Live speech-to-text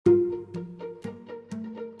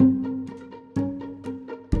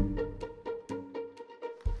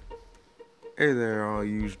Hey there, all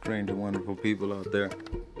you strange and wonderful people out there.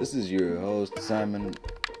 This is your host, Simon,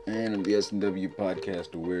 and of the S&W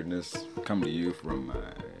Podcast of Weirdness, coming to you from my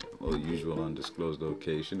usual undisclosed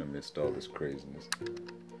location amidst all this craziness.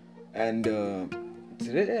 And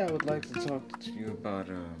today I would like to talk to you about,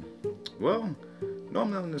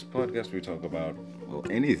 normally on this podcast we talk about,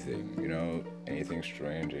 anything, anything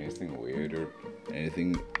strange, anything weird, or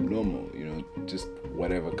anything normal, just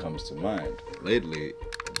whatever comes to mind. Lately,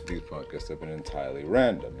 these podcasts have been entirely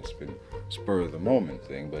random. It's been spur of the moment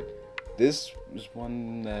thing, but this is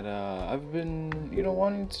one that I've been,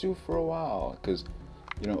 wanting to do for a while. Because,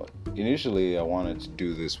 initially I wanted to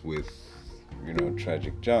do this with,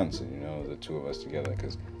 Tragic Johnson, the two of us together,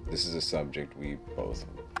 because this is a subject we both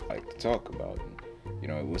like to talk about. And,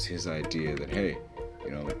 it was his idea that, hey,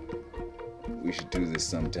 we should do this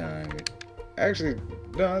sometime. Actually,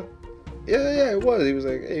 no. Yeah, it was. He was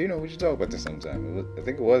like, hey, we should talk about this sometime. I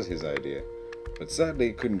think it was his idea. But sadly,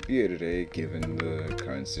 it couldn't be here today given the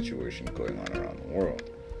current situation going on around the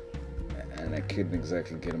world. And I couldn't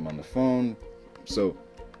exactly get him on the phone. So,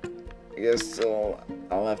 I guess I'll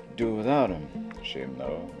have to do it without him. Shame,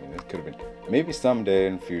 though. I mean, it could have been. Maybe someday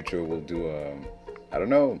in the future we'll do a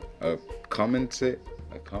commentary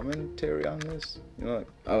on this? Not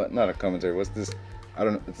a commentary. What's this? I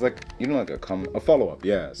don't know. It's like, a follow-up.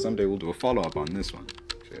 Yeah, someday we'll do a follow-up on this one.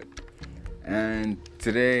 Shit. And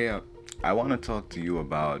today, I want to talk to you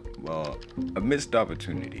about, a missed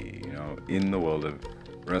opportunity, in the world of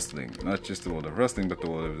wrestling. Not just the world of wrestling, but the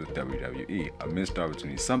world of the WWE. A missed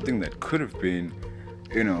opportunity. Something that could have been,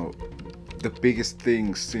 the biggest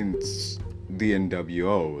thing since the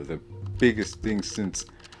NWO. The biggest thing since,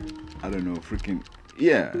 since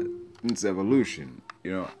Evolution.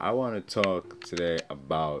 I want to talk today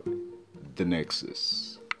about the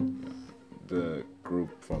Nexus, the group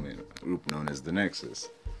known as the Nexus,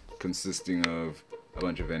 consisting of a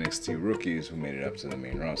bunch of NXT rookies who made it up to the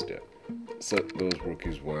main roster. So those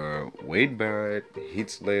rookies were Wade Barrett, Heath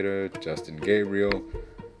Slater, Justin Gabriel,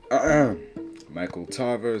 Michael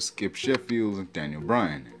Tarver, Skip Sheffield, and Daniel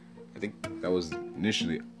Bryan. I think that was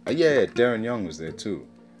initially. Darren Young was there too.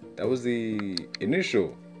 That was the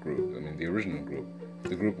initial group. The original group.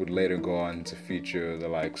 The group would later go on to feature the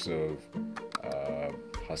likes of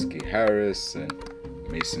Husky Harris and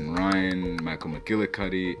Mason Ryan, Michael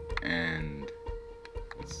McGillicuddy, and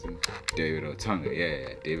David Otunga.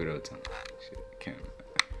 Yeah, David Otunga. Shit,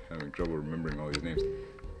 I'm having trouble remembering all these names.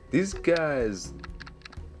 These guys,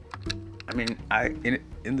 in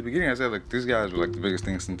the beginning I said these guys were the biggest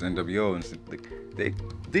thing since NWO, and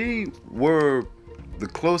they were the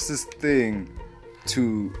closest thing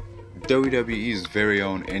to WWE's very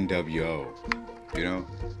own NWO.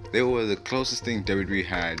 They were the closest thing WWE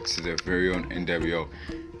had to their very own NWO.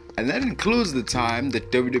 And that includes the time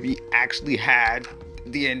that WWE actually had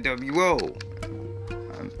the NWO.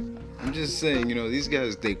 I'm just saying, these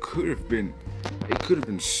guys, they could have been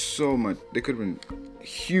so much, they could have been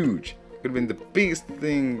huge. Could have been the biggest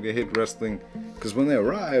thing to hit wrestling. Because when they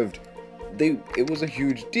arrived, it was a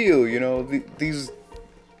huge deal, these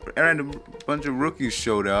random bunch of rookies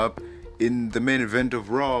showed up in the main event of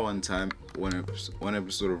Raw one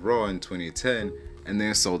episode of Raw in 2010, and they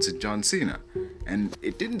assaulted John Cena. And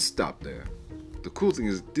it didn't stop there. The cool thing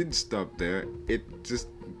is, it didn't stop there. It just,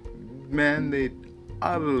 they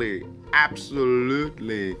utterly,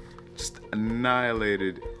 absolutely just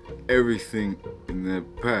annihilated everything in their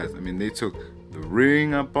path. They took the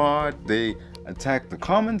ring apart, they attacked the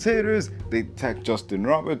commentators, they attacked Justin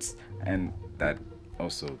Roberts, and that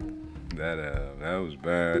was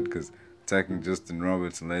bad, because attacking Justin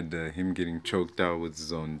Roberts led to him getting choked out with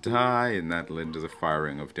his own tie, and that led to the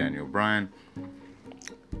firing of Daniel Bryan.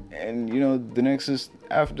 And, the Nexus,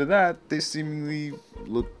 after that, they seemingly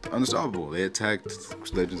looked unstoppable. They attacked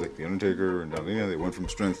legends like The Undertaker and Davina. They went from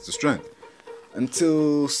strength to strength.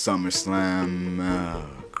 Until SummerSlam. Oh,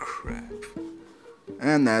 crap.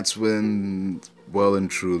 And that's when, well and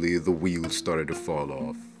truly, the wheels started to fall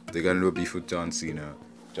off. They got into a beef with John Cena.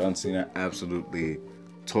 John Cena absolutely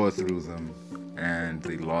tore through them, and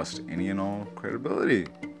they lost any and all credibility.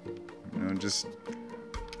 Just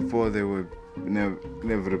before they were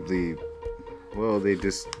inevitably, they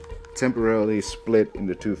just temporarily split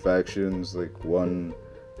into two factions. And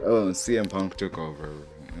CM Punk took over.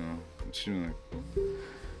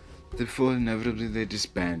 Before inevitably they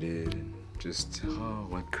disbanded, and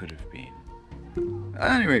what could have been.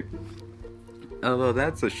 Anyway. Although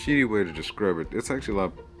that's a shitty way to describe it, it's actually a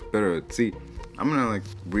lot better. See, I'm gonna like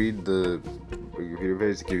read the Wikipedia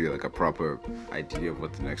page to give you like a proper idea of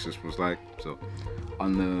what the Nexus was like. So,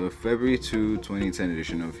 on the February 2, 2010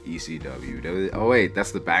 edition of ECW. Oh wait,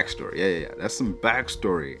 that's the backstory. Yeah. That's some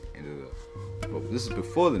backstory into the. Well, this is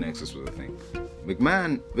before the Nexus was a thing. Vince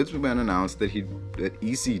McMahon announced that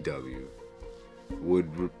ECW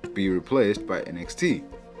would be replaced by NXT.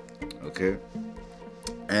 Okay,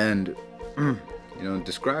 and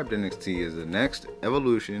described NXT as the next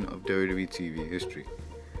evolution of WWE TV history.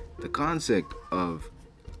 The concept of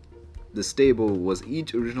the stable was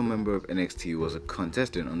each original member of NXT was a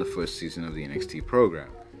contestant on the first season of the NXT program.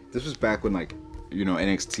 This was back when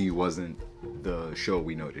NXT wasn't the show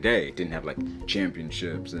we know today. It didn't have like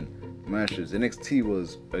championships and matches. NXT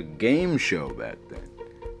was a game show back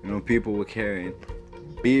then. People were carrying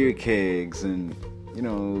beer kegs and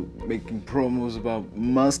making promos about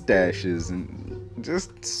mustaches and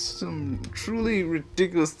just some truly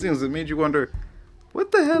ridiculous things that made you wonder,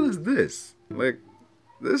 what the hell is this? Like,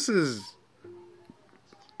 this is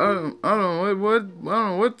I don't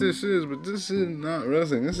know what this is, but this is not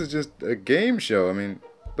wrestling. This is just a game show. I mean,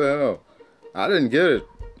 what the hell? I didn't get it.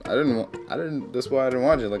 I didn't. That's why I didn't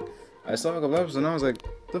watch it. Like, I saw a couple episodes and I was like,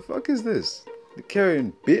 the fuck is this? They're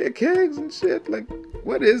carrying beer kegs and shit. Like,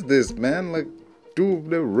 what is this, man? Like, dude,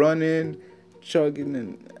 they're running, chugging,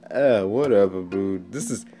 and whatever, dude. It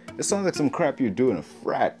sounds like some crap you do in a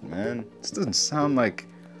frat, man. This doesn't sound like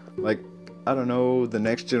I don't know, the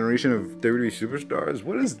next generation of WWE superstars.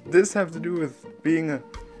 What does this have to do with being a...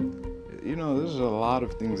 there's a lot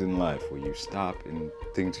of things in life where you stop and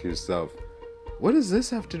think to yourself, what does this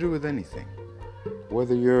have to do with anything?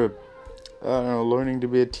 Whether you're, I don't know, learning to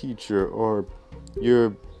be a teacher, or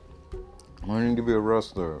you're learning to be a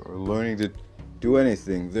wrestler, or learning to do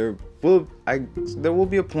anything, there will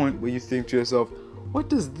be a point where you think to yourself, what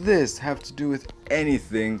does this have to do with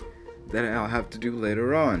anything that I'll have to do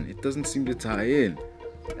later on? It doesn't seem to tie in.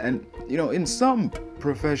 And in some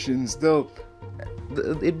professions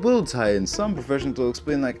it will tie in. Some professions will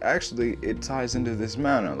explain, like, actually it ties into this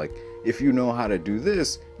manner. Like, if you know how to do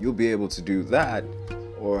this, you'll be able to do that,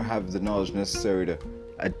 or have the knowledge necessary to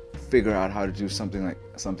figure out how to do something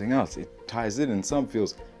else. It ties in some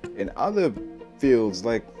fields. In other fields,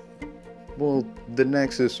 like, well, the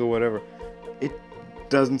Nexus or whatever, it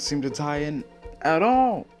doesn't seem to tie in at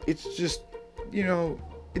all. It's just,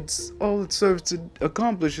 it's all it serves to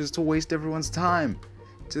accomplish is to waste everyone's time.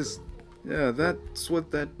 That's what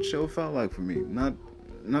that show felt like for me.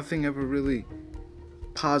 Nothing ever really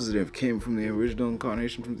positive came from the original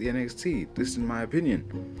incarnation from the NXT. This, in my opinion.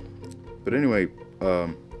 But anyway,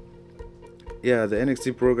 the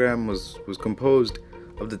NXT program was composed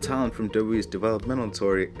of the talent from WWE's developmental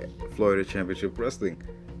tour, Florida Championship Wrestling.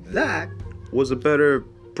 That was a better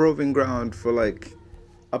proving ground for like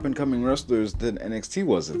up and coming wrestlers than NXT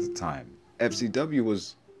was at the time. FCW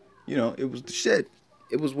was, it was the shit.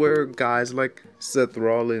 It was where guys like Seth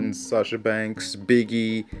Rollins, Sasha Banks, Big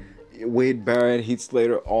E, Wade Barrett, Heath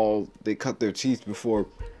Slater, they cut their teeth before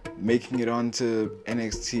making it onto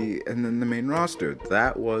NXT and then the main roster.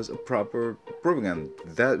 That was a proper proving ground.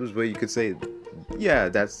 That was where you could say, yeah,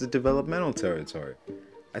 that's the developmental territory.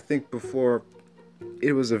 I think before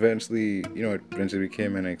it was eventually, it eventually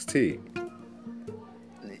became NXT.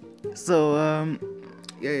 So,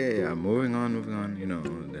 moving on.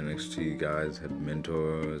 The NXT guys had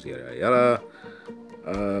mentors, yada yada.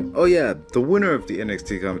 The winner of the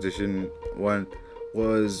NXT competition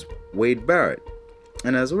was Wade Barrett,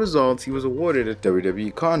 and as a result, he was awarded a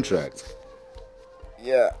WWE contract.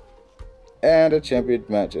 Yeah, and a champion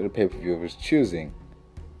match at a pay-per-view of his choosing,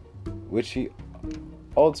 which he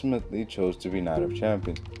ultimately chose to be Night of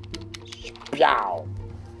Champions. Pow!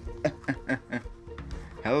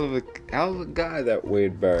 Hell of a guy, that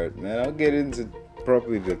Wade Barrett, man. I'll get into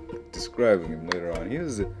properly describing him later on. He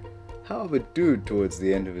was a hell of a dude towards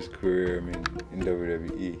the end of his career. I mean, in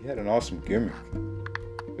WWE, he had an awesome gimmick.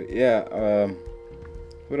 But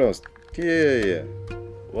what else? Yeah.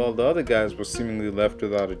 Well, the other guys were seemingly left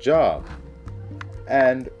without a job,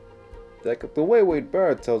 and like the way Wade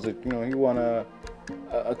Barrett tells it, he won a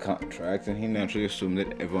contract, and he naturally assumed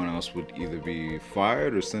that everyone else would either be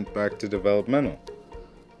fired or sent back to developmental.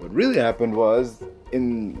 What really happened was,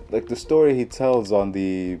 in like the story he tells on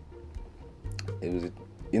it was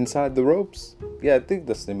Inside the Ropes? Yeah, I think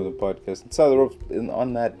that's the name of the podcast. Inside the Ropes,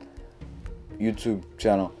 on that YouTube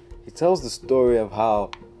channel, he tells the story of how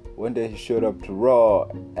one day he showed up to Raw,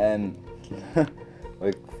 and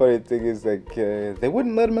like, funny thing is, like, they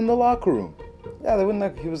wouldn't let him in the locker room. Yeah, they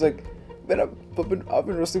wouldn't. He was like, man, I've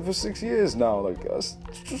been wrestling for 6 years now. Like,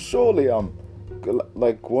 surely I'm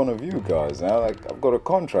like one of you guys. Now, like, I've got a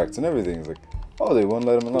contract and everything. He's like, oh, they won't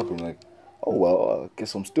let him in the locker room. Like, oh well, I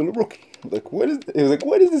guess I'm still a rookie. Like, what is? It was like,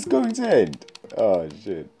 when is this going to end? Oh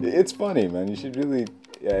shit, it's funny, man. You should really,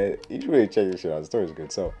 you should really check this shit out. The story's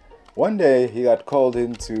good. So, one day he got called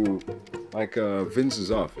into like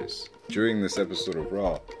Vince's office during this episode of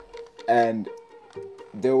Raw, and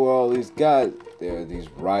there were all these guys. There were these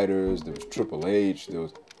writers. There was Triple H. There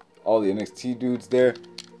was all the NXT dudes there.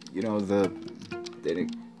 You know, the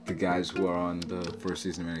guys who are on the first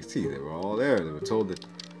season of NXT. They were all there. They were told that,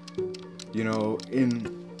 you know, in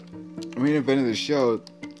the main event of the show,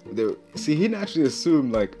 he didn't actually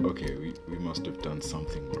assume like, okay, we must have done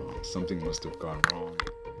something wrong. Something must have gone wrong,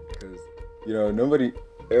 because, you know, nobody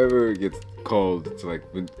ever gets called to like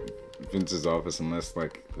Vince's office unless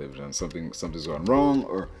like they've done something's gone wrong,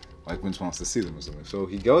 or like Vince wants to see them or something. So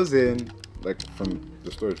he goes in, like from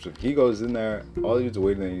the story, he goes in there, all the dudes are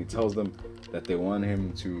waiting there, and he tells them that they want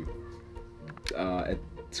him to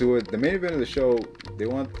the main event of the show. They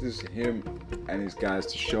want him and his guys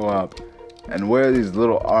to show up and wear these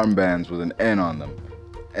little armbands with an N on them.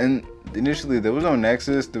 And initially there was no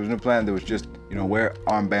Nexus, there was no plan. There was just, you know, wear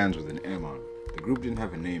armbands with an M on them. The group didn't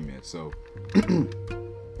have a name yet, so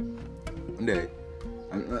one day,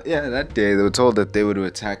 that day they were told that they were to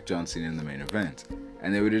attack John Cena in the main event,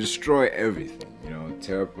 and they were to destroy everything. You know,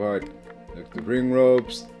 tear apart like the ring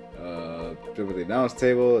ropes, dribble the announce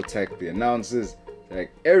table, attack the announcers,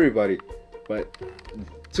 attack everybody. But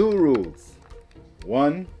 2 rules.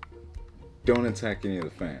 1, don't attack any of the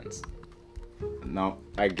fans. Now,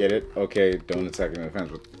 I get it. Okay, don't attack any of the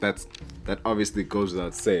fans, but that obviously goes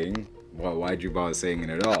without saying. Well, why'd you bother saying it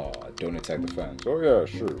at all? Don't attack the fans. Oh yeah,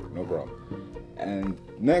 sure, no problem. And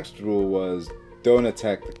next rule was don't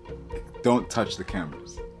touch the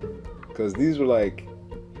cameras, because these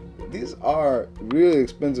are really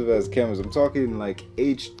expensive as cameras. I'm talking like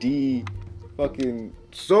HD fucking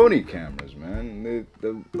Sony cameras, man.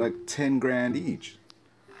 They're like 10 grand each.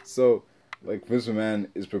 So like Vince McMahon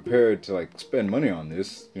is prepared to like spend money on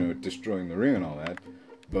this, you know, destroying the ring and all that,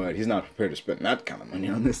 but he's not prepared to spend that kind of money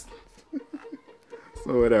on this.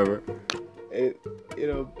 So whatever.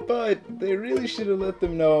 But they really should have let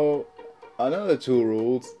them know another 2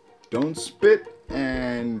 rules. Don't spit,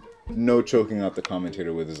 and no choking out the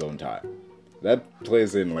commentator with his own tie. That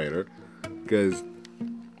plays in later, because,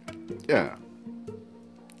 yeah.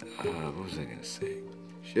 What was I gonna say?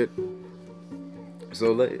 Shit.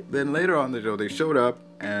 So then later on the show, they showed up,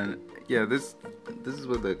 and yeah, this is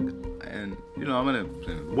what and you know, I'm gonna,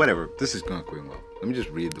 whatever, this is not going well. Let me just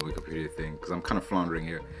read the Wikipedia thing, because I'm kind of floundering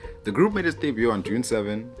here. The group made its debut on June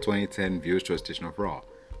 7, 2010, Viewers' Choice edition of Raw.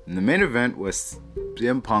 And the main event was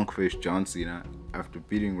CM Punk faced John Cena after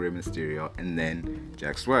beating Rey Mysterio and then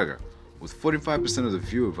Jack Swagger, with 45% of the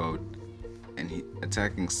viewer vote, and he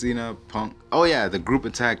attacking Cena, Punk. Oh yeah, the group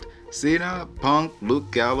attacked Cena, Punk,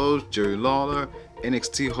 Luke Gallows, Jerry Lawler,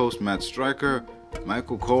 NXT host Matt Striker,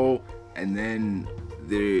 Michael Cole, and then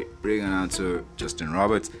the ring announcer Justin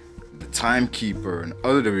Roberts, the timekeeper, and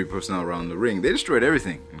other WWE personnel around the ring. They destroyed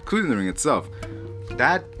everything, including the ring itself.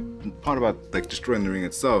 That part about like destroying the ring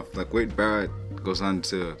itself, like Wade Barrett goes on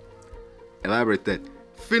to elaborate that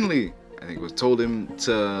Finlay, I think, told him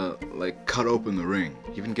to like cut open the ring.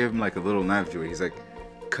 He even gave him like a little knife to it. He's like,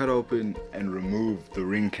 cut open and remove the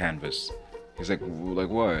ring canvas. He's like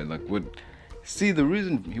what? Like what? See, the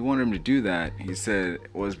reason he wanted him to do that, he said,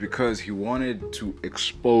 was because he wanted to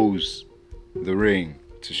expose the ring,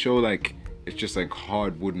 to show like it's just like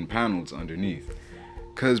hard wooden panels underneath.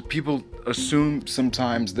 Because people assume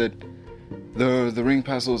sometimes that the ring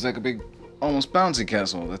castle is like a big, almost bouncy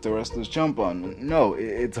castle that the wrestlers jump on. No,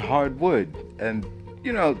 it's hard wood. And,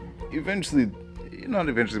 you know, not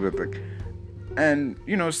eventually, but like, and,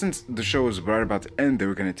 you know, since the show was right about to end, they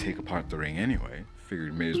were going to take apart the ring anyway.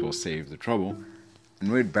 Figured may as well save the trouble.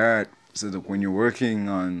 And Wade Barrett said that when you're working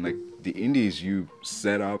on, like, the indies, you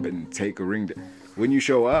set up and take a ring. When you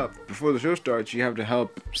show up, before the show starts, you have to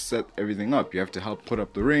help set everything up. You have to help put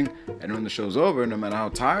up the ring. And when the show's over, no matter how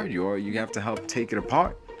tired you are, you have to help take it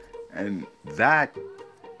apart. And that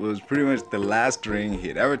was pretty much the last ring he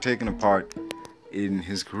had ever taken apart in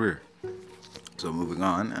his career. So moving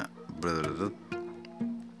on, the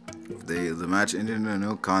match ended in a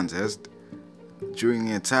no contest. During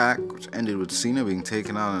the attack, which ended with Cena being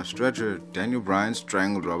taken out on a stretcher, Daniel Bryan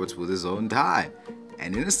strangled Roberts with his own tie,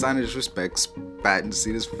 and in a sign of disrespect, spat in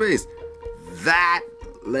Cena's face. That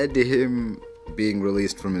led to him being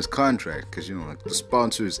released from his contract, because, you know, like, the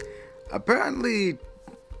sponsors apparently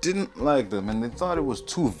didn't like them, and they thought it was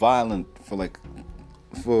too violent for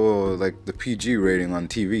the PG rating on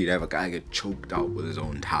TV to have a guy get choked out with his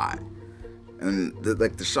own tie. And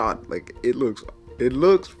the shot, like, it looks It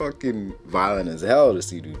looks fucking violent as hell to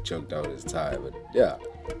see dude choked out his tie, but yeah.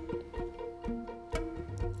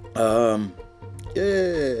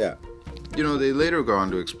 Yeah. You know, they later go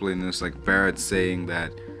on to explain this, like Barrett saying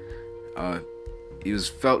that he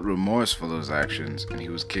felt remorseful of his actions, and he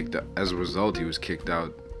was kicked out. As a result, he was kicked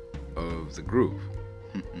out of the group.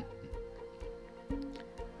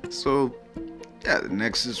 So, yeah, the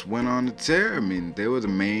Nexus went on to tear. I mean, they were the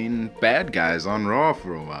main bad guys on Raw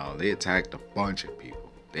for a while. They attacked a bunch of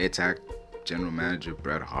people. They attacked General Manager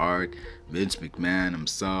Bret Hart, Vince McMahon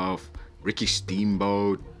himself, Ricky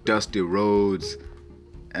Steamboat, Dusty Rhodes,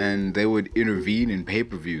 and they would intervene in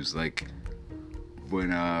pay-per-views, like when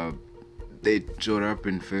they showed up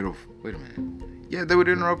in Fatal... Wait a minute. Yeah, they would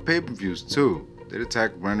interrupt pay-per-views too. They'd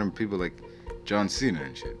attack random people like John Cena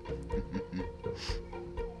and shit.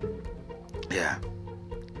 Yeah,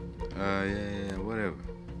 whatever.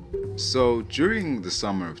 So, during the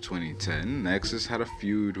summer of 2010, Nexus had a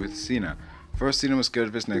feud with Cena. First, Cena was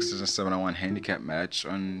scheduled for Nexus in a 7-on-1 handicap match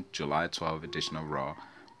on July 12th edition of Raw,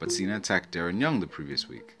 but Cena attacked Darren Young the previous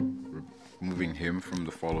week, removing him from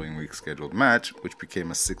the following week's scheduled match, which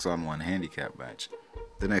became a 6-on-1 handicap match.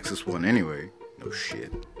 The Nexus won anyway. No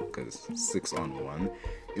shit, because 6-on-1,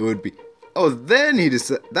 it would be... Oh, then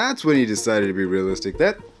that's when he decided to be realistic.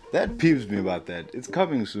 That peeves me about that. It's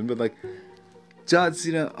coming soon, but like, John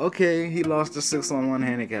Cena, okay, he lost a 6-on-1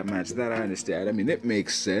 handicap match. That I understand. I mean, it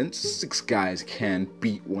makes sense. 6 guys can't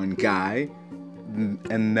beat one guy.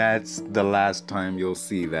 And that's the last time you'll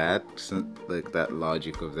see that. Like, that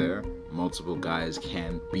logic of there. Multiple guys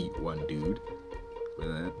can't beat one dude.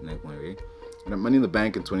 And at Money in the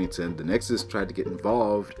Bank in 2010, the Nexus tried to get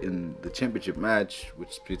involved in the championship match, which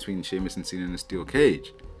is between Sheamus and Cena in a steel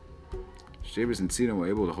cage. Sheamus and Cena were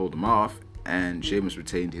able to hold him off, and Sheamus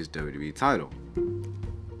retained his WWE title.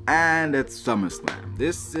 And at SummerSlam,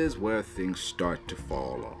 this is where things start to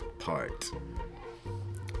fall apart.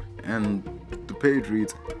 And the page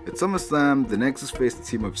reads, at SummerSlam, the Nexus faced a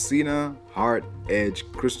team of Cena, Hart, Edge,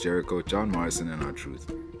 Chris Jericho, John Morrison, and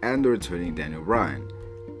R-Truth, and the returning Daniel Bryan.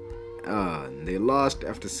 They lost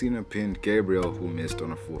after Cena pinned Gabriel, who missed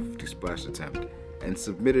on a 450 splash attempt, and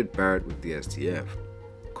submitted Barrett with the STF.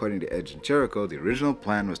 According to Edge and Jericho, the original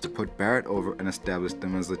plan was to put Barrett over and establish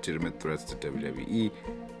them as legitimate threats to WWE,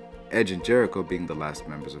 Edge and Jericho being the last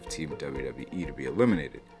members of Team WWE to be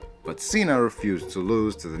eliminated. But Cena refused to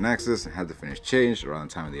lose to the Nexus and had the finish changed around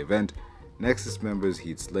the time of the event. Nexus members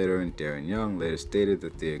Heath Slater and Darren Young later stated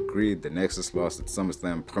that they agreed the Nexus loss at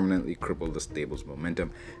SummerSlam permanently crippled the stable's momentum.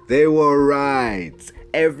 They were right!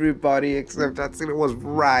 Everybody except John Cena was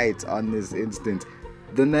right on this instance.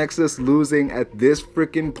 The Nexus losing at this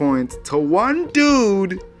freaking point to one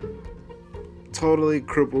dude totally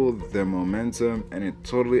crippled their momentum, and it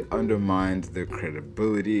totally undermined their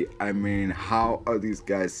credibility. I mean, how are these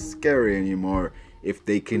guys scary anymore if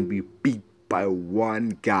they can be beat by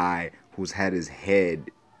one guy who's had his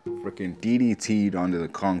head freaking DDT'd onto the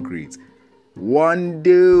concrete? One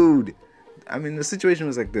dude! I mean, the situation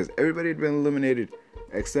was like this. Everybody had been eliminated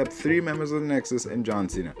except 3 members of the Nexus and John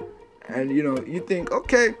Cena. And, you know, you think,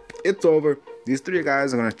 okay, it's over. These 3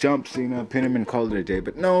 guys are going to jump Cena, pin him, and call it a day.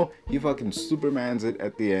 But no, he fucking Supermans it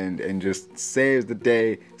at the end and just saves the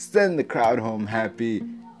day, sends the crowd home happy,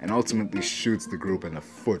 and ultimately shoots the group in the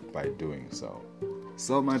foot by doing so.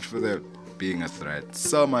 So much for their being a threat.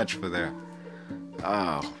 So much for their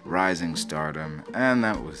rising stardom. And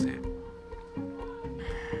that was it.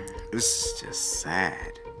 It's just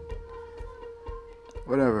sad.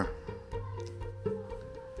 Whatever.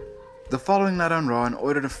 The following night on Raw, in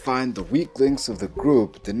order to find the weak links of the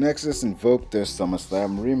group, the Nexus invoked their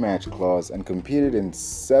SummerSlam rematch clause and competed in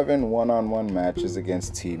 7 one-on-one matches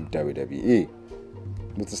against Team WWE,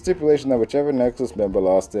 with the stipulation that whichever Nexus member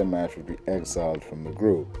lost their match would be exiled from the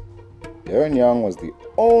group. Darren Young was the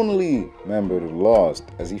only member who lost,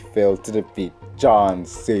 as he failed to defeat John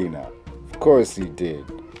Cena. Of course he did.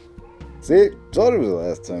 See, thought it was the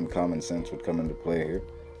last time common sense would come into play here.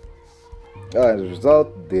 As a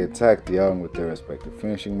result, they attacked Young with their respective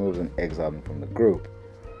finishing moves and exiled him from the group.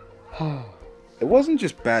 It wasn't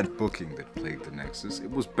just bad booking that plagued the Nexus,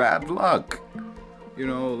 it was bad luck. You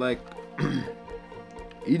know, like,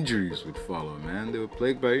 injuries would follow, man. They were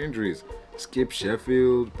plagued by injuries. Skip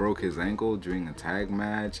Sheffield broke his ankle during a tag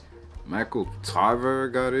match. Michael Tarver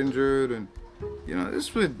got injured, and, you know,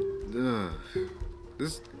 this would,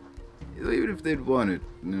 even if they'd won it,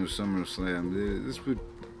 you know, SummerSlam, this would,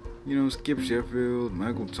 you know, Skip Sheffield,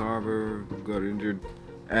 Michael Tarver got injured,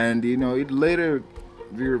 and, you know, he'd later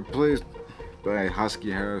be replaced by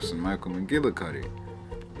Husky Harris and Michael McGillicuddy.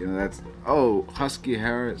 that's Husky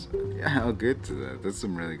Harris. Yeah, I'll get to that. That's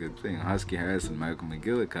some really good thing. Husky Harris and Michael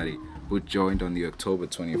McGillicuddy, who joined on the October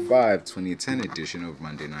 25, 2010 edition of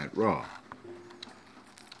Monday Night Raw.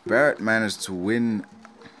 Barrett managed to win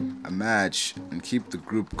a match and keep the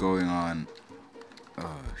group going on.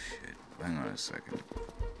 Oh shit! Hang on a second.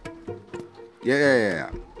 Yeah.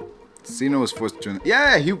 Cena was forced to join.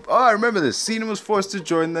 I remember this. Cena was forced to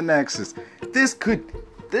join the Nexus. This could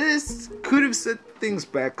have set things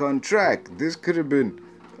back on track. This could have been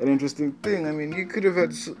an interesting thing. I mean, you could have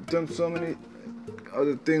done so many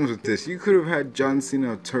other things with this. You could have had John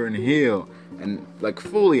Cena turn heel and like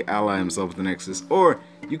fully ally himself with the Nexus, or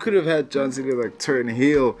you could have had John Cena like turn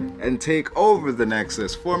heel and take over the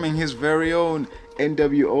Nexus, forming his very own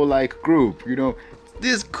NWO-like group.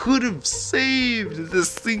 This could have saved the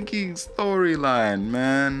sinking storyline,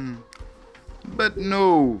 man. But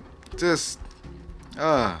no, just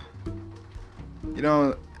Cena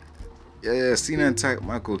attacked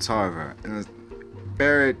Michael Tarver, and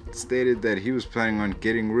Barrett stated that he was planning on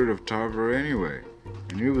getting rid of Tarver anyway,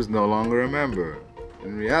 and he was no longer a member.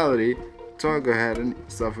 In reality, Tarver had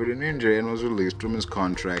suffered an injury and was released from his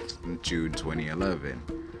contract in June 2011.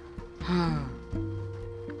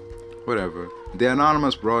 Whatever. The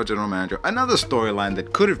anonymous Raw general manager, another storyline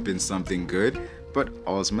that could have been something good, but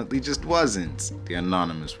ultimately just wasn't. The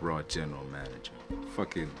anonymous Raw general manager.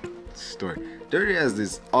 Fucking story. Dirty has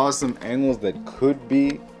these awesome angles that could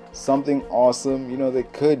be something awesome. They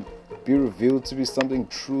could be revealed to be something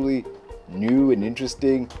truly new and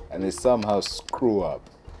interesting, and they somehow screw up.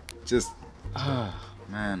 Just,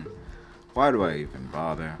 man. Why do I even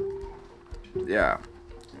bother? Yeah.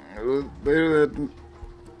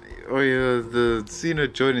 The Cena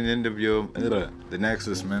joining the NWO, the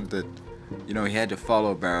Nexus meant that, he had to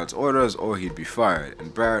follow Barrett's orders or he'd be fired.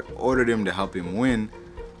 And Barrett ordered him to help him win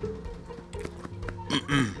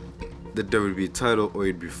the WWE title or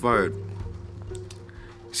he'd be fired.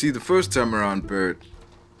 See, the first time around, Barrett...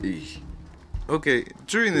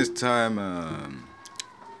 during this time,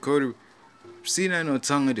 Cena and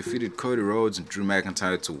Otunga defeated Cody Rhodes and Drew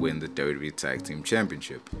McIntyre to win the WWE Tag Team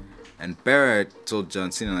Championship. And Barrett told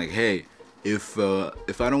John Cena, like, hey, if I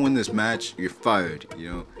don't win this match, you're fired,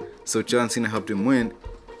 So John Cena helped him win,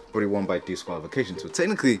 but he won by disqualification. So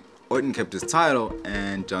technically, Orton kept his title,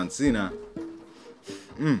 and John Cena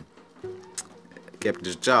kept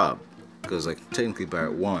his job. Because, technically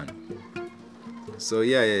Barrett won. So,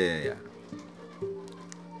 yeah.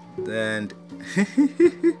 Then...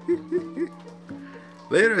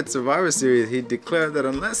 Later at Survivor Series, he declared that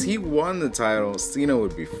unless he won the title, Cena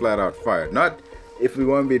would be flat out fired. Not if we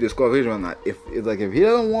want to be disqualification or not. If he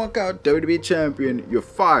doesn't walk out WWE champion, you're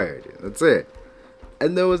fired. That's it.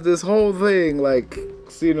 And there was this whole thing,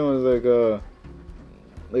 Cena was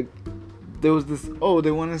there was this,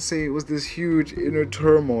 they want to say it was this huge inner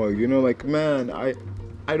turmoil, man, I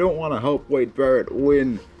don't want to help Wade Barrett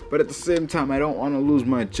win, but at the same time, I don't want to lose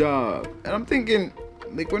my job. And I'm thinking,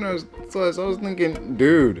 when I was thinking,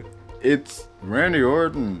 dude, it's Randy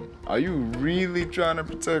Orton. Are you really trying to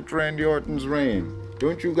protect Randy Orton's reign?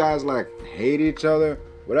 Don't you guys, hate each other?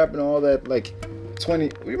 What happened to all that,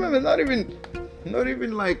 20... Remember, not even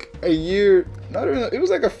a year... it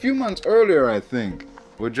was a few months earlier, I think,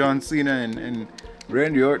 where John Cena and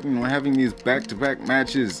Randy Orton were having these back-to-back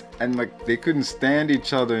matches, and, they couldn't stand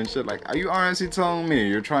each other and shit. Are you honestly telling me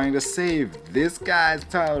you're trying to save this guy's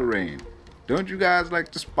title reign? Don't you guys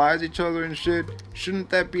despise each other and shit? Shouldn't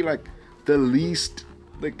that be the least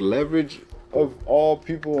leverage of all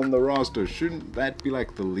people on the roster? Shouldn't that be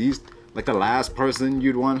the least, the last person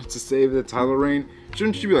you'd want to save the title reign?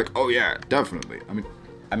 Shouldn't you be oh yeah, definitely? I mean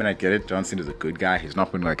I get it. John Cena's a good guy. He's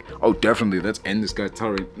not been oh definitely, let's end this guy's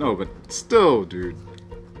title reign. No, but still, dude,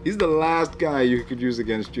 he's the last guy you could use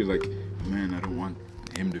against you. Man, I don't want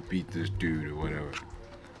him to beat this dude or whatever.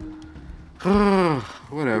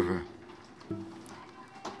 Whatever.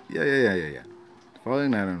 Yeah.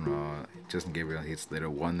 Following night on Raw, Justin Gabriel and Heath Slater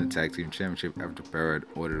won the Tag Team Championship after Barrett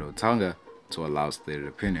ordered Otunga to allow Slater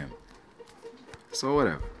to pin him. So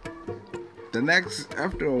whatever.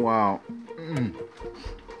 After a while,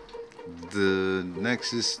 the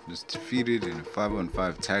Nexus was defeated in a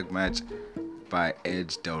 5-on-5 tag match by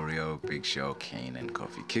Edge, Del Rio, Big Show, Kane, and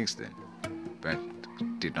Kofi Kingston.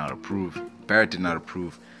 Barrett did not approve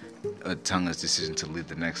Otunga's decision to lead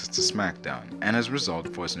the Nexus to SmackDown, and as a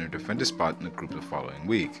result, forcing him to defend his spot in the group the following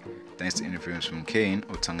week. Thanks to interference from Kane,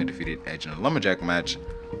 Otunga defeated Edge in a lumberjack match.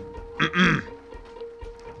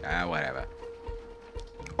 Whatever.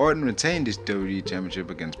 Orton retained his WWE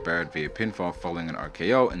Championship against Barrett via pinfall following an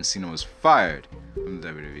RKO, and Cena was fired from the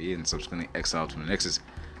WWE and subsequently exiled from the Nexus.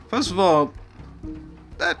 First of all,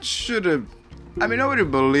 that should have. I mean, nobody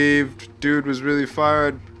believed dude was really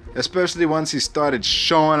fired, especially once he started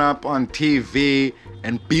showing up on TV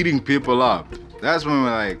and beating people up. That's when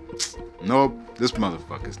we're like, nope, this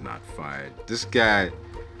motherfucker's not fired. This guy.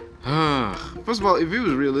 First of all, if he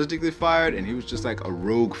was realistically fired and he was just like a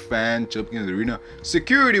rogue fan jumping in the arena,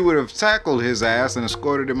 security would have tackled his ass and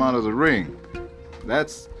escorted him out of the ring.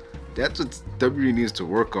 That's what WWE needs to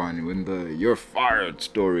work on when the "you're fired"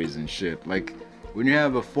 stories and shit. Like when you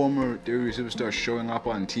have a former WWE superstar showing up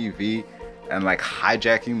on TV and like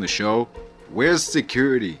hijacking the show, where's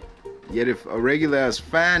security? Yet if a regular ass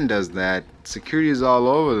fan does that, security is all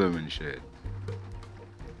over them and shit.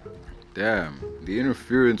 Damn, the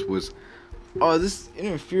interference was. Oh, this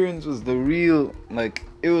interference was the real. Like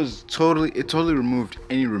it totally removed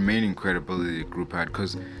any remaining credibility the group had,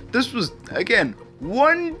 because this was again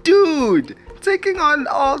one dude taking on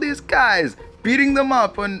all these guys, beating them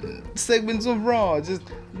up on segments of Raw. Just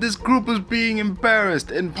this group was being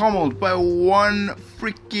embarrassed and pummeled by one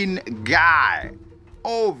freaking guy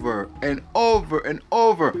over and over and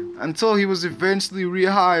over until he was eventually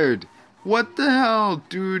rehired. What the hell,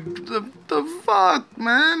 dude? The fuck,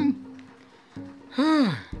 man?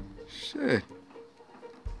 Shit.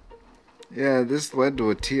 Yeah, this led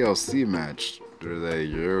to a TLC match through that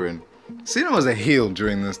year, and Cena was a heel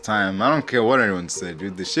during this time. I don't care what anyone said,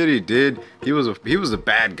 dude. The shit he did, he was a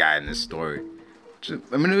bad guy in this story.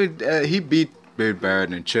 I mean, he beat Wade Barrett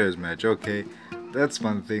in a chairs match. Okay, that's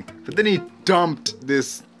one thing. But then he dumped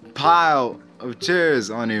this pile of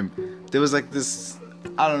chairs on him. There was like this,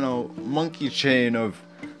 I don't know, monkey chain of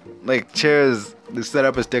like chairs that set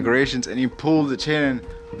up as decorations, and he pulled the chain and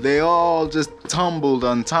they all just tumbled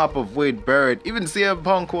on top of Wade Barrett. Even CM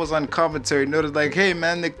Punk was on commentary, noted like, hey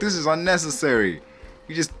man, Nick, this is unnecessary.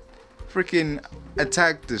 You just freaking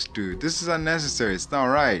attacked this dude. This is unnecessary. It's not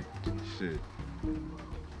right. Shit.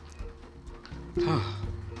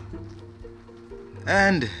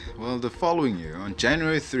 And, well, the following year, on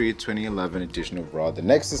January 3, 2011 edition of Raw, the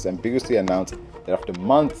Nexus ambiguously announced that after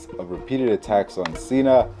months of repeated attacks on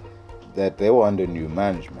Cena, that they were under new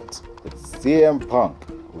management. It's CM Punk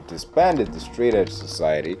who disbanded the Straight Edge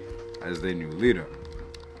Society as their new leader,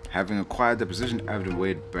 having acquired the position after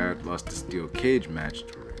Wade Barrett lost the steel cage match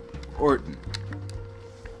to Orton.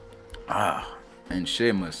 And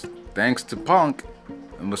Sheamus, thanks to Punk,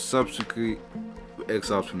 and was subsequently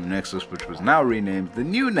exiled from the Nexus, which was now renamed the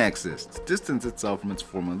New Nexus, to distance itself from its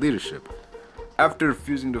former leadership. After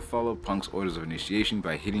refusing to follow Punk's orders of initiation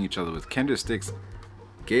by hitting each other with kendo sticks,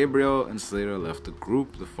 Gabriel and Slater left the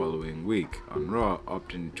group the following week. On Raw,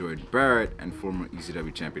 Upton joined Barrett and former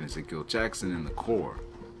ECW champion Ezekiel Jackson in the core.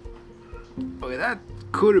 Okay, that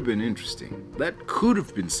could have been interesting. That could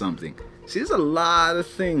have been something. See, there's a lot of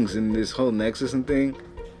things in this whole Nexus and thing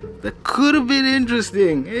that could have been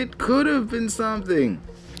interesting. It could have been something.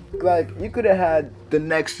 Like, you could have had the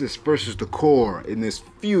Nexus versus the core in this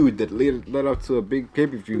feud that led up to a big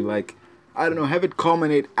pay-per-view. Like, I don't know, have it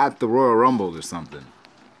culminate at the Royal Rumble or something.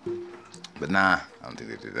 But nah, I don't think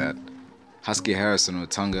they did that. Husky Harris and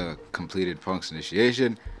Otunga completed Punk's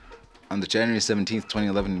initiation. On the January 17th,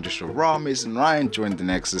 2011 edition of Raw, Mason Ryan joined the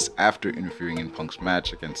Nexus after interfering in Punk's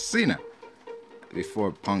match against Cena,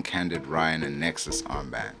 before Punk handed Ryan a Nexus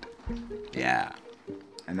armband. Yeah.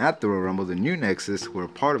 And at the Royal Rumble, the New Nexus, who were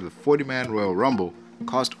part of the 40-man Royal Rumble,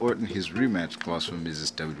 cost Orton his rematch clause from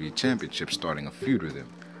his WWE Championship, starting a feud with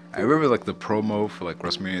him. I remember like the promo for like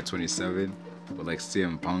WrestleMania 27 with like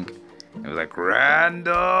CM Punk. It was like,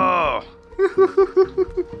 Randall!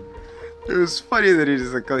 It was funny that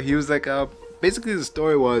he was like, basically the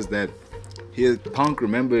story was that Punk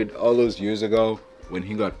remembered all those years ago when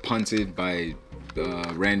he got punted by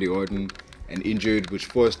Randy Orton and injured, which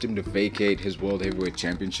forced him to vacate his World Heavyweight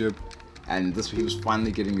Championship, and he was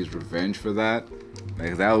finally getting his revenge for that.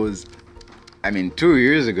 Like, that was, 2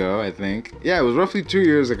 years ago, I think. Yeah, it was roughly 2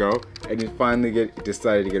 years ago, and he finally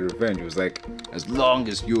decided to get revenge. It was like, as long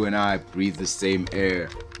as you and I breathe the same air,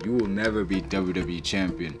 you will never be WWE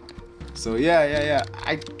champion. So yeah,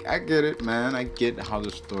 I get it, man. I get how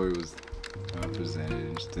the story was presented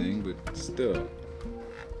and thing, but still.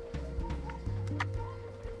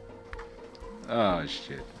 Oh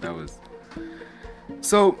shit, that was.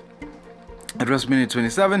 So, at WrestleMania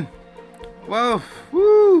 27, well,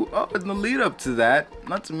 in the lead up to that,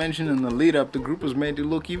 not to mention in the lead up, the group was made to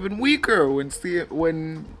look even weaker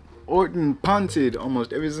when Orton punted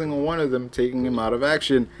almost every single one of them, taking him out of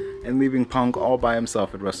action and leaving Punk all by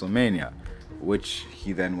himself at WrestleMania, which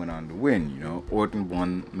he then went on to win. You know, Orton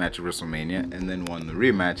won match at WrestleMania and then won the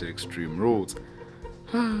rematch at Extreme Rules.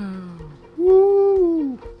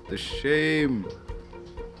 Woo! The shame.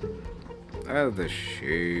 That's a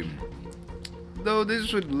shame. Though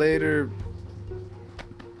this would later.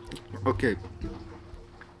 Okay.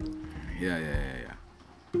 Yeah.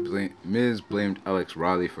 Miz blamed Alex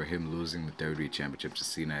Riley for him losing the WWE Championship to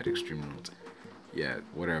Cena at Extreme Rules. Yeah,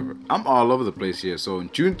 whatever. I'm all over the place here. So in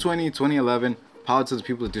June 2011, Power to the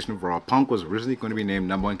People edition of Raw, Punk was originally going to be named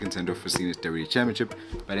 #1 contender for Cena's WWE Championship,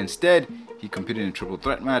 but instead, he competed in a triple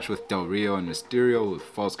threat match with Del Rio and Mysterio with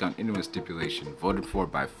false count into a stipulation, voted for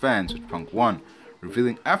by fans, which Punk won,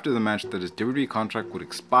 revealing after the match that his WWE contract would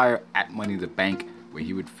expire at Money in the Bank, where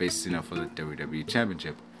he would face Cena for the WWE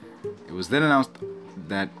Championship. It was then announced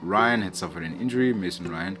that Ryan had suffered an injury, Mason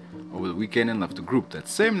Ryan, over the weekend and left the group. That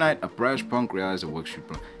same night, a brash Punk realized a work shoot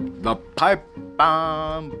the pipe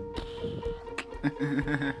bomb.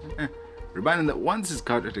 Reminding that once his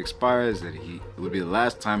contract expires, that it would be the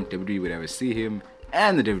last time WWE would ever see him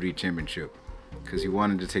and the WWE Championship, because he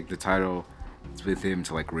wanted to take the title with him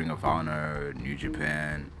to like Ring of Honor, New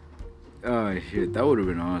Japan. Oh shit, that would have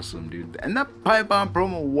been awesome, dude. And that pipe bomb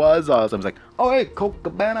promo was awesome. I was like, oh hey, Colt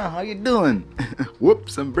Cabana, how you doing?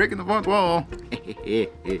 Whoops, I'm breaking the fourth wall.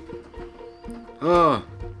 Oh,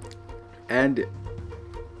 and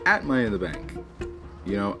at Money in the Bank,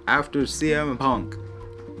 you know, after CM Punk,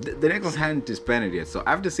 the Nexus hadn't disbanded yet. So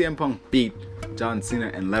after CM Punk beat John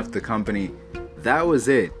Cena and left the company, that was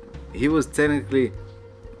it. He was technically,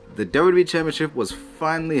 the WWE Championship was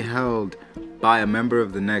finally held by a member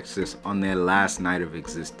of the Nexus on their last night of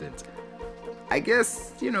existence. I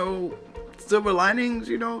guess, you know, silver linings,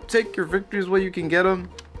 you know, take your victories where you can get them.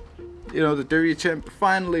 You know, the WWE champ,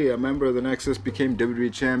 finally a member of the Nexus became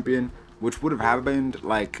WWE champion, which would have happened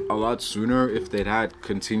like a lot sooner if they'd had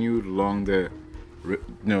continued along the, you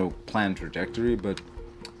know, planned trajectory, but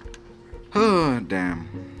oh damn,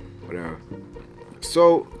 whatever.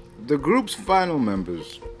 So the group's final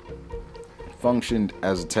members functioned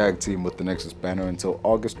as a tag team with the Nexus banner until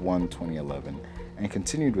August 1, 2011, and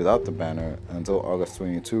continued without the banner until August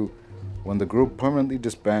 22, when the group permanently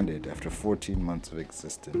disbanded after 14 months of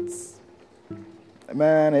existence.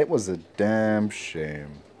 Man, it was a damn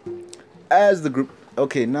shame. As the group,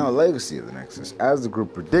 okay, now legacy of the Nexus. As the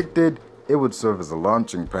group predicted, it would serve as a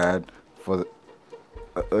launching pad for the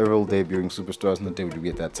several debuting superstars in the WWE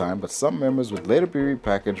at that time, but some members would later be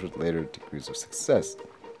repackaged with later degrees of success.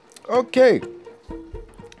 Okay,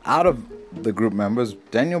 out of the group members,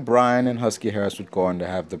 Daniel Bryan and Husky Harris would go on to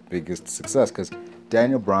have the biggest success, because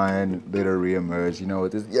Daniel Bryan later re-emerged, you know,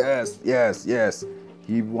 with this, yes.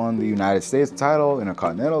 He won the United States title,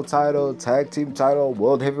 Intercontinental title, Tag Team title,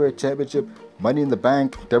 World Heavyweight Championship, Money in the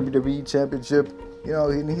Bank, WWE Championship, you know,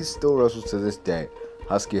 he still wrestles to this day.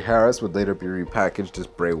 Husky Harris would later be repackaged as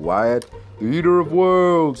Bray Wyatt, the Eater of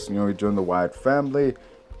Worlds. You know, he joined the Wyatt family.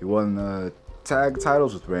 He won the tag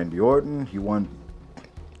titles with Randy Orton. He won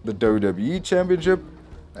the WWE Championship,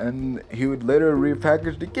 and he would later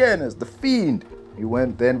repackaged again as the Fiend. He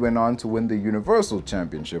then went on to win the Universal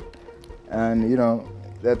Championship, and you know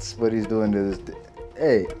that's what he's doing to this day.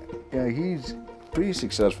 Hey, you know, he's pretty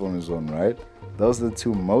successful in his own right. Those are the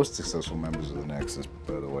two most successful members of the Nexus,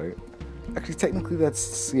 by the way. Actually, technically that's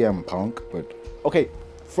CM Punk, but okay.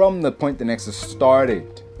 From the point the Nexus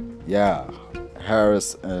started, yeah,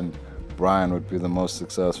 Harris and Bryan would be the most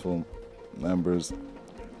successful members.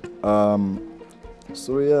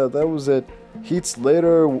 So yeah, that was it. Heath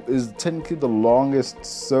Slater is technically the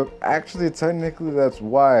longest. Actually, technically that's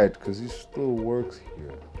Wyatt, because he still works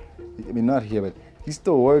here. I mean, not here, but he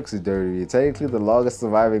still works at WWE. Technically the longest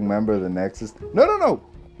surviving member of the Nexus. No.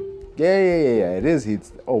 Yeah. It is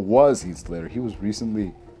Heath. Was Heath Slater. He was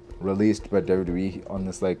recently released by WWE on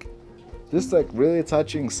this really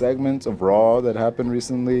touching segment of Raw that happened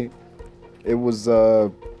recently. It was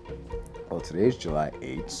today's July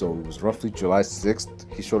 8th, so it was roughly July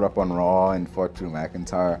 6th. He showed up on Raw and fought Drew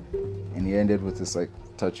McIntyre, and he ended with this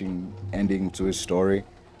touching ending to his story.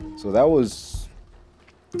 So that was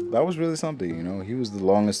really something, you know. He was the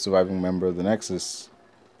longest surviving member of the Nexus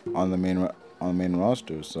on the main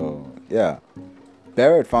roster. So yeah,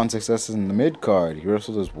 Barrett found success in the mid card. He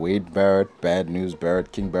wrestled as Wade Barrett, Bad News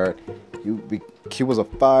Barrett, King Barrett. He was a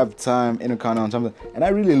 5-time Intercontinental champion, and I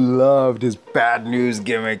really loved his bad news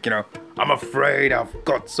gimmick. You know, I'm afraid I've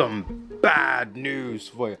got some bad news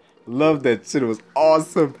for you. Loved that shit. It was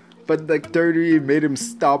awesome. But WWE made him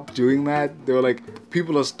stop doing that. They were like,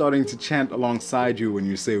 people are starting to chant alongside you when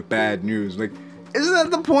you say bad news. Like, isn't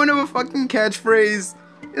that the point of a fucking catchphrase?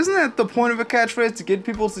 Isn't that the point of a catchphrase, to get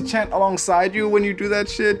people to chant alongside you when you do that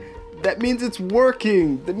shit? That means it's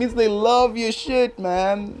working. That means they love your shit,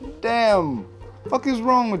 man. Damn. Fuck is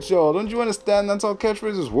wrong with y'all? Don't you understand that's how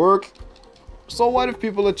catchphrases work? So what if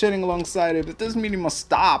people are chanting alongside it? It doesn't mean you must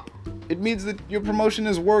stop. It means that your promotion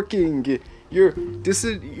is working. Your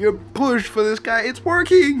push for this guy, it's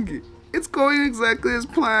working. It's going exactly as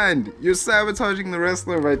planned. You're sabotaging the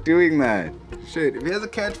wrestler by doing that. Shit, if he has a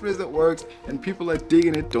catchphrase that works and people are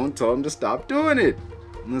digging it, don't tell him to stop doing it.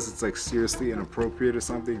 Unless it's like seriously inappropriate or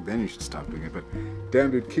something, then you should stop doing it. But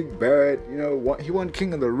damn dude, King Barrett, he won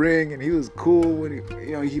King of the Ring and he was cool when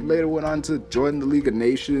he later went on to join the League of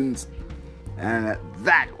Nations. And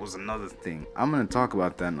that was another thing. I'm going to talk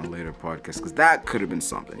about that in a later podcast because that could have been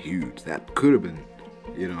something huge. That could have been,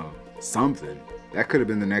 something. That could have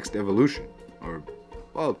been the next evolution.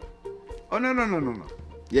 No.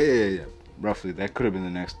 Yeah. Roughly, that could have been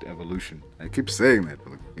the next evolution. I keep saying that,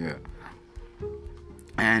 but yeah.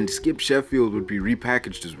 And Skip Sheffield would be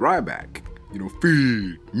repackaged as Ryback.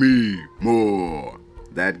 Feed me more.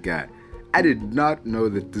 That guy. I did not know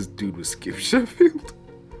that this dude was Skip Sheffield.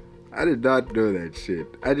 I did not know that shit.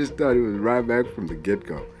 I just thought he was Ryback from the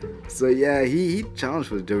get-go. So yeah, he challenged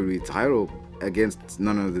for the WWE title against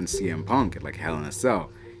none other than CM Punk at like Hell in a Cell.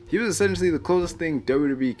 He was essentially the closest thing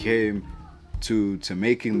WWE came to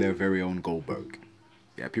making their very own Goldberg.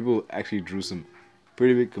 Yeah, people actually drew some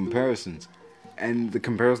pretty big comparisons. And the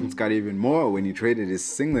comparisons got even more when he traded his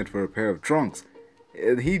singlet for a pair of trunks.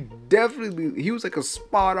 And he was like a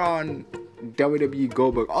spot-on WWE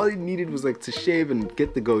Goldberg. All he needed was like to shave and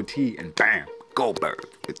get the goatee and bam, Goldberg.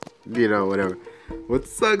 Whatever. What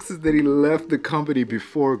sucks is that he left the company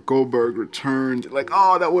before Goldberg returned. Like,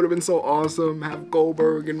 oh, that would have been so awesome. Have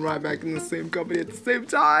Goldberg and Ryback in the same company at the same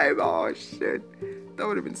time. Oh shit, that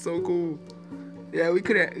would have been so cool. Yeah, we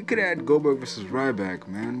could have had Goldberg versus Ryback,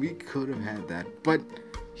 man. We could have had that, but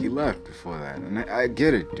he left before that, and I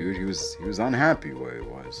get it, dude. He was unhappy where he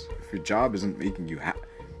was. If your job isn't making you happy,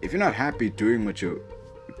 if you're not happy doing your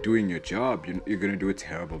job, you're gonna do a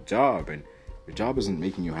terrible job, and your job isn't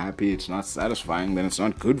making you happy. It's not satisfying. Then it's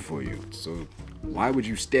not good for you. So why would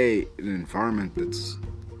you stay in an environment that's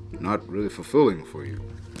not really fulfilling for you?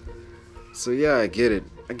 So yeah, I get it.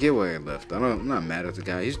 I get why he left. I'm not mad at the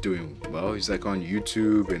guy. He's doing well. He's like on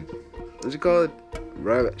YouTube and what's it called?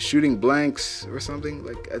 Shooting blanks or something.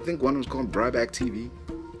 Like I think one of them's called Ryback TV.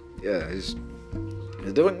 Yeah, he's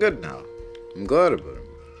doing good now. I'm glad about him.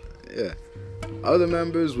 Yeah. Other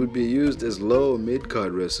members would be used as low or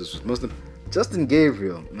mid-card wrestlers. Most of them. Justin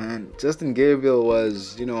Gabriel, man. Justin Gabriel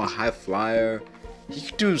was, a high flyer. He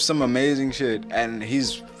could do some amazing shit, and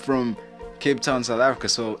he's from Cape Town, South Africa,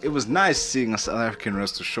 so it was nice seeing a South African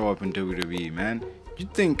wrestler show up in WWE, man.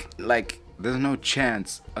 You'd think, like, there's no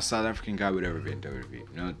chance a South African guy would ever be in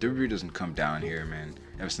WWE. WWE doesn't come down here, man.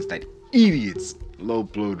 Ever since that idiot's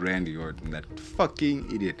low-blowed Randy Orton, that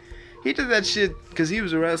fucking idiot. He did that shit because he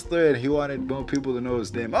was a wrestler and he wanted more people to know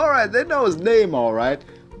his name. Alright, they know his name, alright.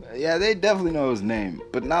 Yeah, they definitely know his name.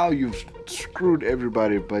 But now you've screwed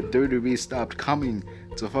everybody. But WWE stopped coming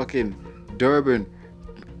to fucking Durban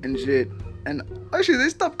and shit. And actually, they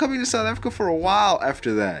stopped coming to South Africa for a while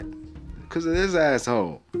after that. Because of this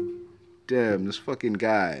asshole. Damn, this fucking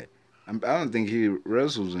guy. I don't think he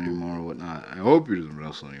wrestles anymore or whatnot. I hope he doesn't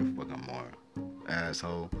wrestle anymore fucking more.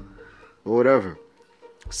 Asshole. But whatever.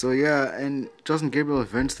 So yeah, and Justin Gabriel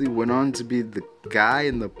eventually went on to be the guy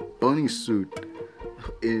in the bunny suit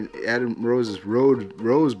in Adam Rose's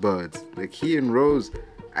Rosebuds. Like he and Rose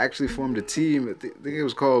actually formed a team. I think it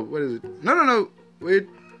was called, what is it? No. Wait.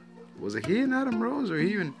 Was it he and Adam Rose or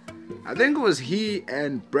he and... I think it was he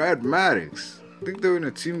and Brad Maddox. I think they were in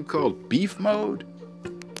a team called Beef Mode.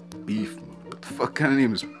 Beef Mode. What the fuck kind of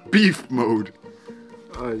name is Beef Mode?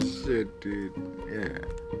 Oh shit, dude. Yeah.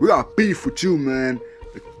 We got beef with you, man.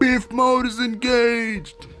 Like, Beef Mode is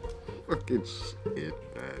engaged. Fucking shit,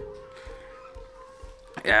 man.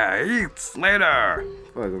 Yeah, Heath Slater.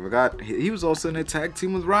 Fuck, I forgot. He was also in a tag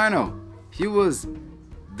team with Rhino. He was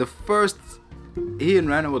the first... He and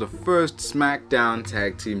Rhino were the first SmackDown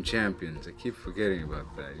tag team champions. I keep forgetting about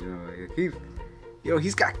that.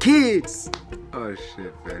 He's got kids. Oh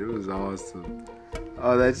shit, man, it was awesome.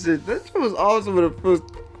 Oh, that shit was awesome when it first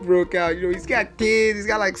broke out. He's got kids. He's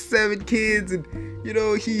got like 7 kids, and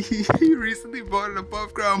he recently bought an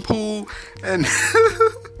above ground pool, and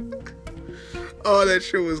oh, that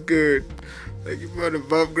shit was good. Like he bought an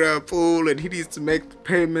above ground pool, and he needs to make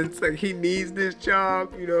payments. Like he needs this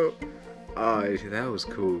job, Oh, that was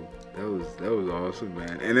cool. That was awesome,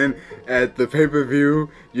 man. And then at the pay-per-view,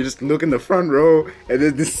 you just look in the front row, and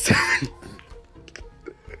there's this...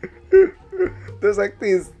 there's like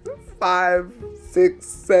these 5, 6,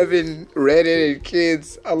 7 red-headed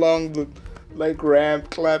kids along the ramp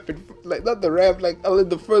clapping. Like, not the ramp, like in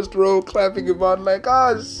the first row clapping him on. Like,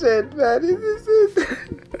 oh shit, man, this is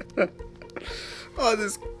it. Oh,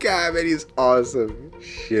 this guy, man, he's awesome.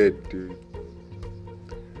 Shit, dude.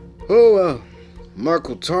 Oh,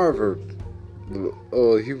 Marco Tarver.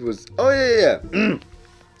 Oh, he was. Oh, yeah.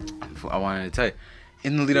 I wanted to tell you.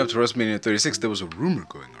 In the lead up to WrestleMania 36, there was a rumor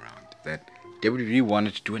going around that WWE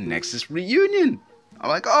wanted to do a Nexus reunion. I'm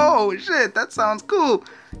like, oh, shit, that sounds cool.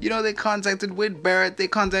 You know, they contacted Wade Barrett, they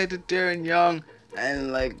contacted Darren Young,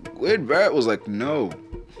 and, like, Wade Barrett was like, no.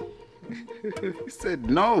 He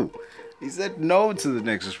said no. He said no to the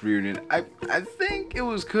Nexus reunion. I think it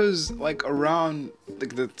was because, like, around,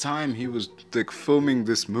 like, the time he was, like, filming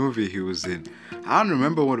this movie he was in. I don't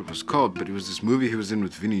remember what it was called, but it was this movie he was in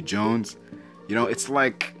with Vinnie Jones. You know, it's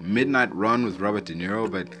like Midnight Run with Robert De Niro,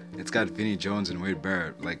 but it's got Vinnie Jones and Wade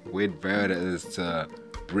Barrett. Like, Wade Barrett is to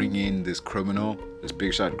bring in this criminal, this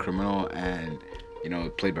big shot criminal, and, you know,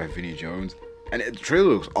 played by Vinnie Jones. And the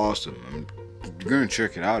trailer looks awesome. I'm gonna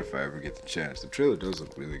check it out if I ever get the chance. The trailer does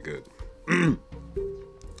look really good.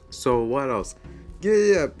 So what else?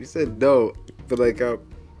 Yeah, he said no. But, like, I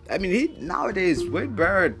mean, nowadays, Wade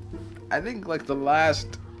Barrett, I think, like,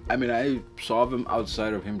 I saw him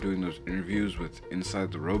outside of him doing those interviews with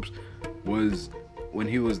Inside the Ropes was when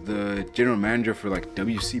he was the general manager for, like,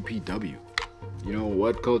 WCPW. You know,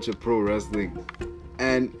 What Culture Pro Wrestling.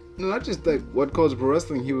 And not just, like, What Culture Pro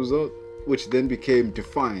Wrestling, he was, which then became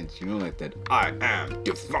Defiance, you know, like that, I am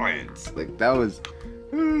Defiance. Like, that was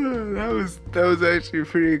actually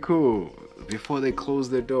pretty cool. Before they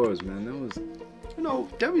closed their doors, man, that was, you know,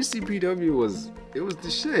 WCPW was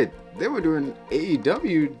the shit. They were doing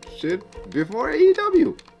AEW shit before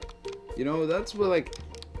AEW. You know, that's where, like,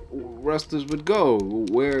 wrestlers would go.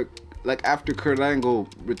 Where, like, after Kurt Angle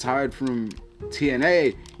retired from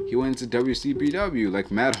TNA, he went to WCPW.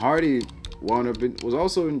 Like, Matt Hardy was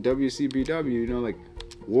also in WCPW. You know, like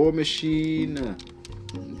War Machine,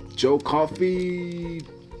 Joe Coffey,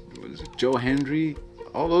 Joe Hendry,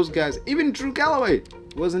 all those guys. Even Drew Galloway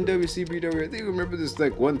was in WCPW. I think I remember this,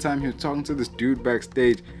 like, one time he was talking to this dude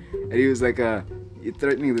backstage, and he was like,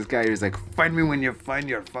 threatening this guy. He was like, find me when you find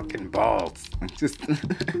your fucking balls. Just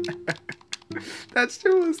that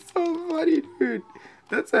shit was so funny, dude.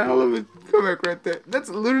 That's a hell of a comeback right there. That's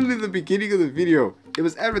literally the beginning of the video. It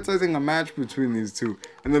was advertising a match between these two,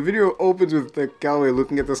 and the video opens with, like, Galloway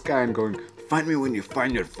looking at the sky and going, find me when you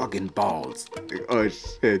find your fucking balls. Like, oh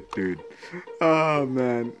shit, dude. Oh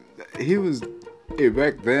man, he was. Hey,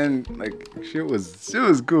 back then, like, shit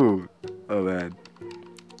was cool. Oh man.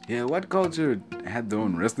 Yeah, What Culture had their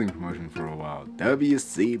own wrestling promotion for a while.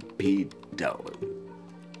 WCPW.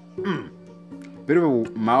 Bit of a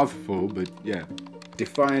mouthful, but yeah.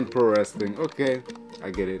 Defiant Pro Wrestling. Okay, I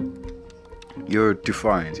get it. You're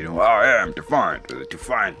Defiant, you know. Oh, I am Defiant. The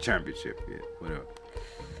Defiant Championship. Yeah, whatever.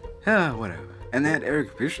 Whatever. And they had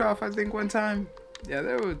Eric Bischoff, I think, one time. Yeah,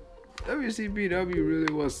 there was. WCPW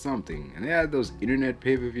really was something. And they had those internet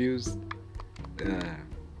pay-per-views.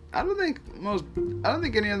 I don't think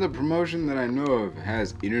any other promotion that I know of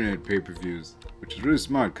has internet pay-per-views, which is really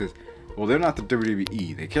smart because, well, they're not the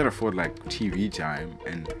WWE. They can't afford, like, TV time,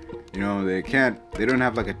 and, you know, they don't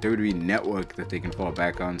have, like, a WWE network that they can fall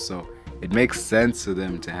back on, so it makes sense for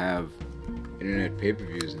them to have internet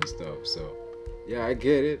pay-per-views and stuff. So, yeah, I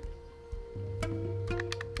get it.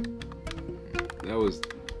 That was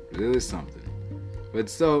really something. But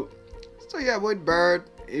so yeah, Wade Barrett,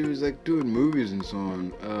 he was, like, doing movies and so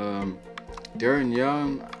on. Darren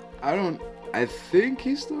Young, I think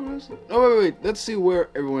he's still wrestling. Oh wait, let's see where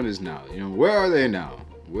everyone is now. You know, where are they now?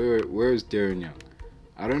 Where's Darren Young?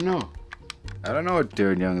 I don't know what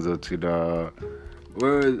Darren Young is up to, dog.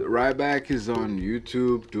 Where Ryback is on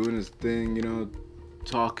YouTube doing his thing, you know,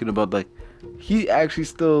 talking about, like, he actually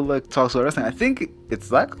still, like, talks about wrestling. I think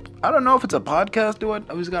it's, like, I don't know if it's a podcast or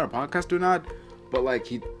what. He's got a podcast or not, but, like,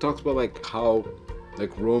 he talks about, like, how,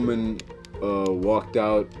 like, Roman walked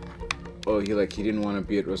out. Oh, he didn't want to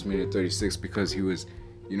be at WrestleMania 36 because he was,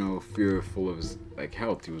 you know, fearful of his, like,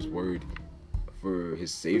 health. He was worried for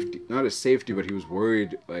his safety, not his safety, but he was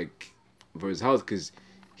worried, like, for his health because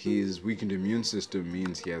his weakened immune system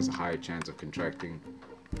means he has a higher chance of contracting,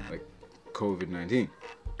 like, COVID-19.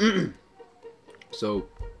 So,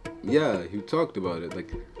 yeah, he talked about it.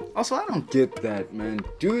 Like, also, I don't get that, man.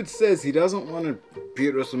 Dude says he doesn't want to be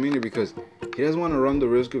at WrestleMania because he doesn't want to run the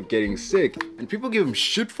risk of getting sick, and people give him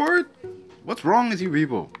shit for it. What's wrong with you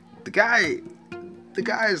people? The guy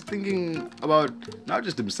is thinking about not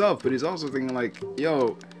just himself, but he's also thinking, like,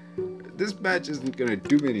 yo, this match isn't gonna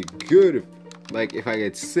do me any good if I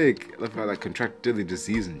get sick, if I, like, contract deadly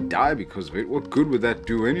disease and die because of it. What good would that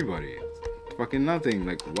do anybody? It's fucking nothing.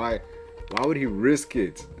 Like, why would he risk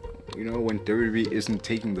it? You know, when WWE isn't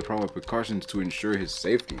taking the proper precautions to ensure his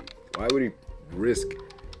safety. Why would he risk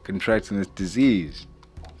contracting this disease.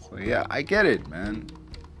 So yeah, I get it, man.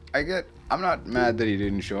 I'm not mad that he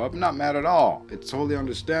didn't show up. I'm not mad at all. It's totally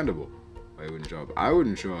understandable why he wouldn't show up. I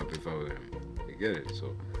wouldn't show up if I were him. I get it.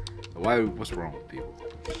 So what's wrong with people?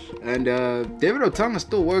 And David Otunga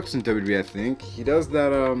still works in WWE, I think. He does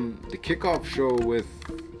that the kickoff show with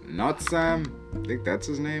Not Sam. I think that's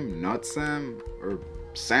his name. Not Sam or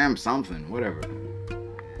Sam something, whatever.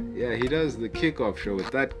 Yeah, he does the kickoff show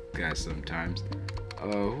with that guy sometimes.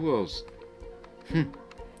 Who else?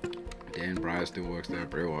 Dan Bryan still works there.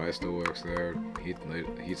 Bray Wyatt still works there. Heath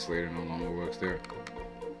Slater no longer works there.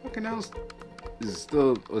 Fucking else is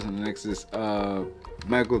still wasn't the Nexus.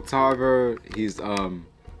 Michael Tarver. He's I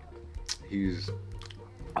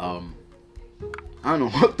don't know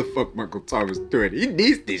what the fuck Michael Tarver's doing. He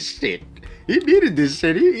needs this shit. He needed this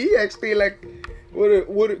shit. He actually like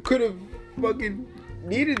would could have fucking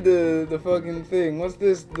needed the fucking thing. What's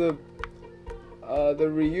this? The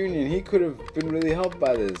reunion. He could have been really helped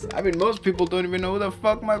by this. I mean, most people don't even know who the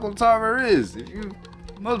fuck Michael Tarver is.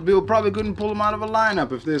 Most people probably couldn't pull him out of a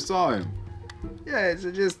lineup if they saw him.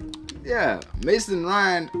 Yeah, Mason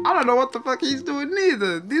Ryan, I don't know what the fuck he's doing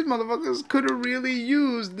neither. These motherfuckers could have really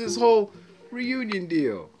used this whole reunion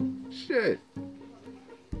deal. Shit.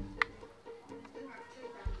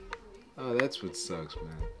 Oh, that's what sucks,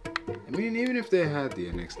 man. I mean, even if they had the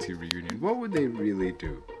NXT reunion, what would they really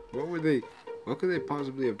do? What could they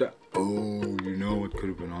possibly have done? Oh, you know what could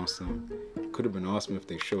have been awesome? It could have been awesome if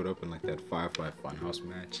they showed up in like that Firefly Funhouse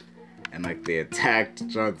match and like they attacked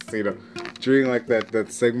John Cena during like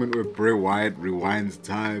that segment where Bray Wyatt rewinds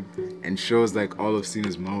time and shows like all of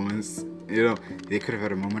Cena's moments. You know, they could have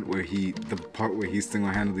had a moment where the part where he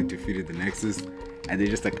single-handedly defeated the Nexus, and they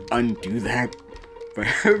just like undo that. But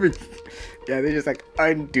they just like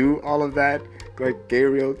undo all of that. Like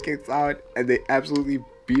Gabriel kicks out and they absolutely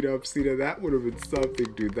beat up Cena. That would have been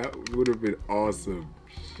something, dude. That would have been awesome.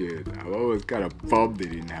 Shit, I was kind of bummed they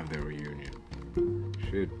didn't have their reunion.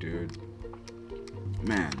 Shit, dude.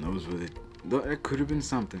 Man, that could have been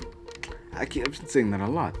something. I've been saying that a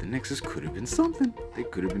lot. The Nexus could have been something. They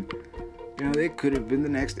could have been, they could have been the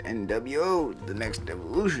next NWO, the next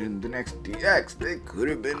Evolution, the next DX. They could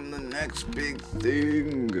have been the next big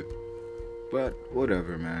thing. But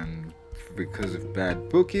whatever, man. Because of bad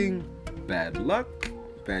booking, bad luck,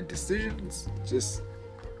 bad decisions, just,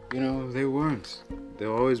 they weren't.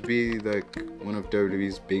 They'll always be like one of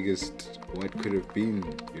WWE's biggest what could have been,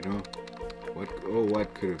 what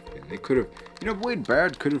could have been. They could have, Wade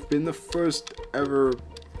Barrett could have been the first ever,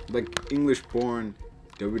 like, English-born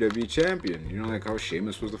WWE champion. Like how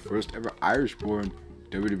Sheamus was the first ever Irish-born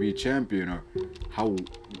WWE champion, or how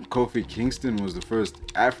Kofi Kingston was the first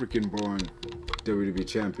African-born WWE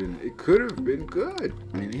champion. It could have been good.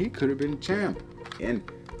 I mean, he could have been champ. And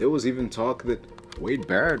there was even talk that Wade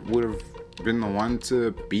Barrett would have been the one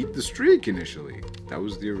to beat the streak initially. That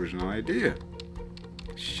was the original idea.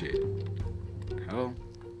 Shit. Hell,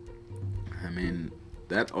 I mean,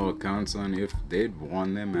 that all counts on if they'd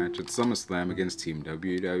won their match at SummerSlam against Team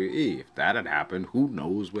WWE. If that had happened, who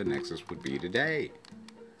knows where Nexus would be today.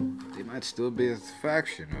 They might still be a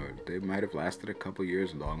faction, or they might have lasted a couple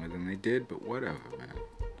years longer than they did, but whatever, man.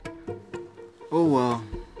 Oh well.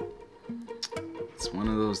 It's one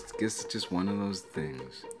of those, I guess it's just one of those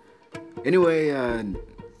things. Anyway,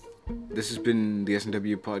 this has been the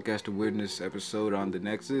S&W Podcast of Weirdness episode on the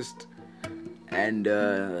Nexus. And,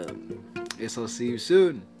 guess I'll see you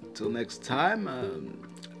soon. Until next time,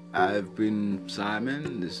 I've been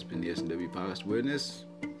Simon. This has been the S&W Podcast of Weirdness.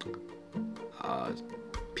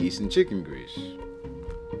 Peace and chicken grease.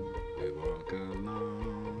 We walk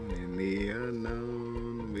alone in the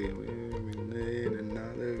unknown. We will win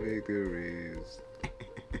another victories.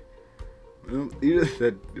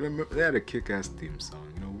 Remember, they had a kick-ass theme song.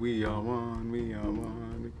 We are one, we are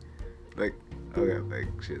one. Like, okay,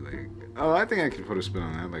 like shit, like. Oh, I think I can put a spin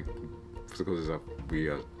on that. Like, to close this up, we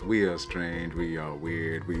are strange, we are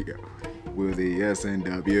weird, we're the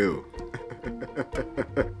S&W.